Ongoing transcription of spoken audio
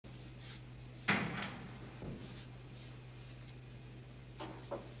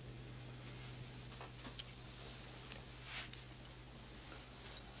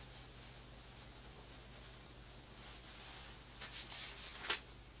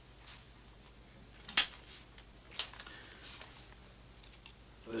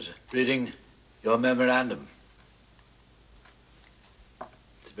was reading your memorandum.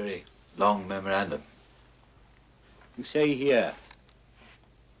 It's a very long memorandum. You say here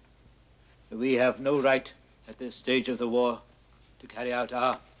that we have no right at this stage of the war to carry out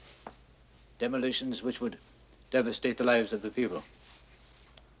our demolitions which would devastate the lives of the people.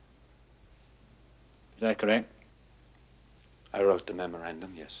 Is that correct? I wrote the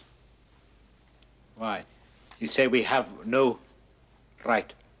memorandum, yes. Why? You say we have no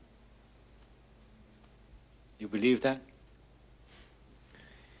right. You believe that?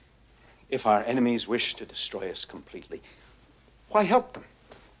 If our enemies wish to destroy us completely, why help them?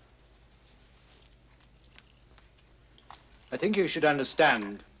 I think you should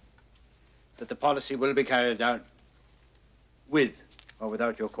understand that the policy will be carried out with or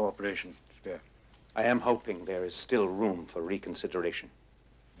without your cooperation, Speer. I am hoping there is still room for reconsideration.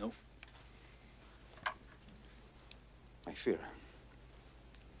 No. My fear.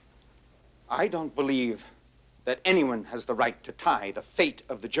 I don't believe that anyone has the right to tie the fate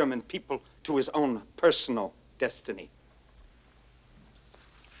of the German people to his own personal destiny.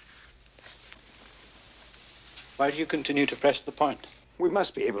 Why do you continue to press the point? We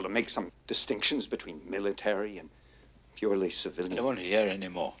must be able to make some distinctions between military and purely civilian. I don't want to hear any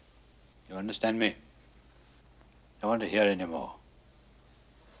more. You understand me? I don't want to hear any more.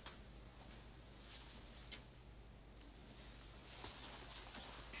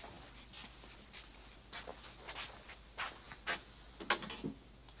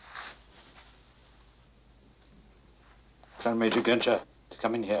 Tell Major Günther to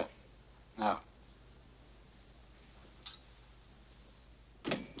come in here. Now.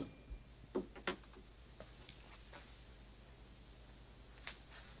 Do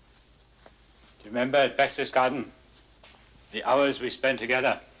you remember at Baxter's Garden, the hours we spent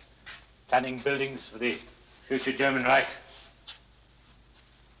together planning buildings for the future German Reich?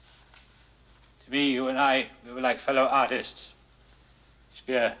 To me, you and I, we were like fellow artists.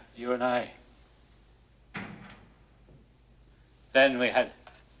 Speer, you and I. Then we had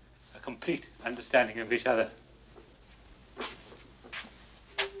a complete understanding of each other.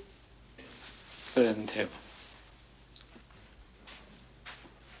 Put it on the table.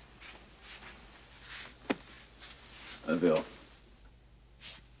 I will.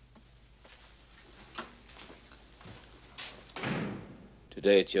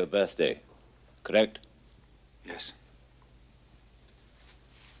 Today it's your birthday, correct? Yes.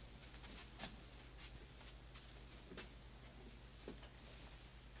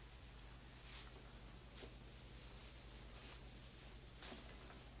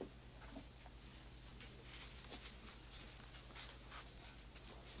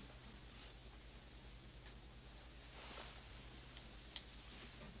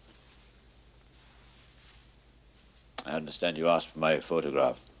 I understand you asked for my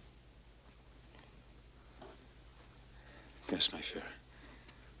photograph. Yes, my Führer.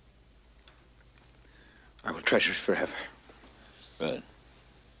 I will treasure it forever. Good.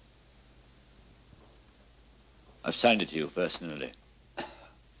 I've signed it to you personally.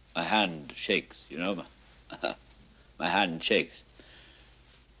 My hand shakes, you know? My hand shakes.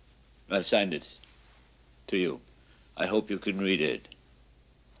 I've signed it to you. I hope you can read it.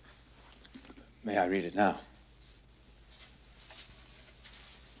 May I read it now?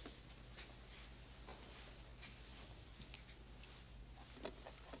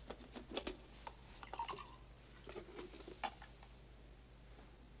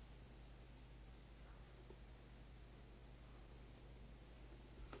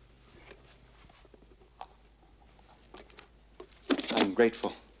 I'm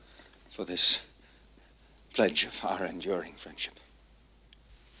grateful for this pledge of our enduring friendship.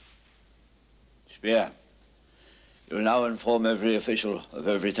 Speer, you will now inform every official of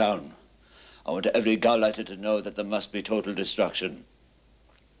every town. I want every Gauleiter to know that there must be total destruction.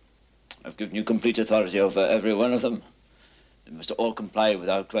 I've given you complete authority over every one of them. They must all comply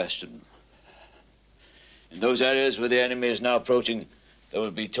without question. In those areas where the enemy is now approaching, there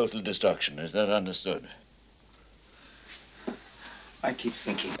will be total destruction. Is that understood? I keep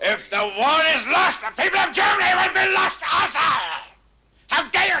thinking... If the war is lost, the people of Germany will be lost also! How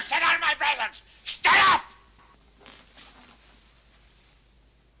dare you sit out of my presence? Stand up!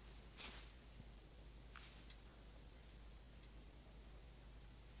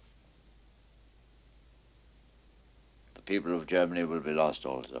 The people of Germany will be lost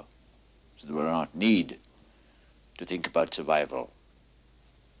also. So there will not need to think about survival.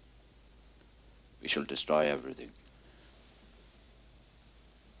 We shall destroy everything.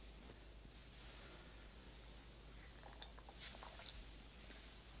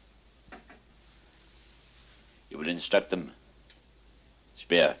 You will instruct them,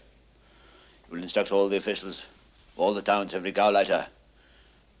 Speer, you will instruct all the officials, all the towns, every gauleiter.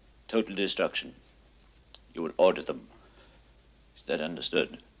 Total destruction. You will order them. Is that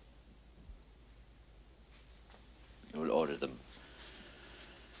understood? You will order them.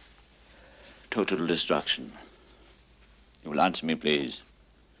 Total destruction. You will answer me, please.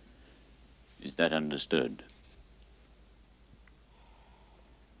 Is that understood?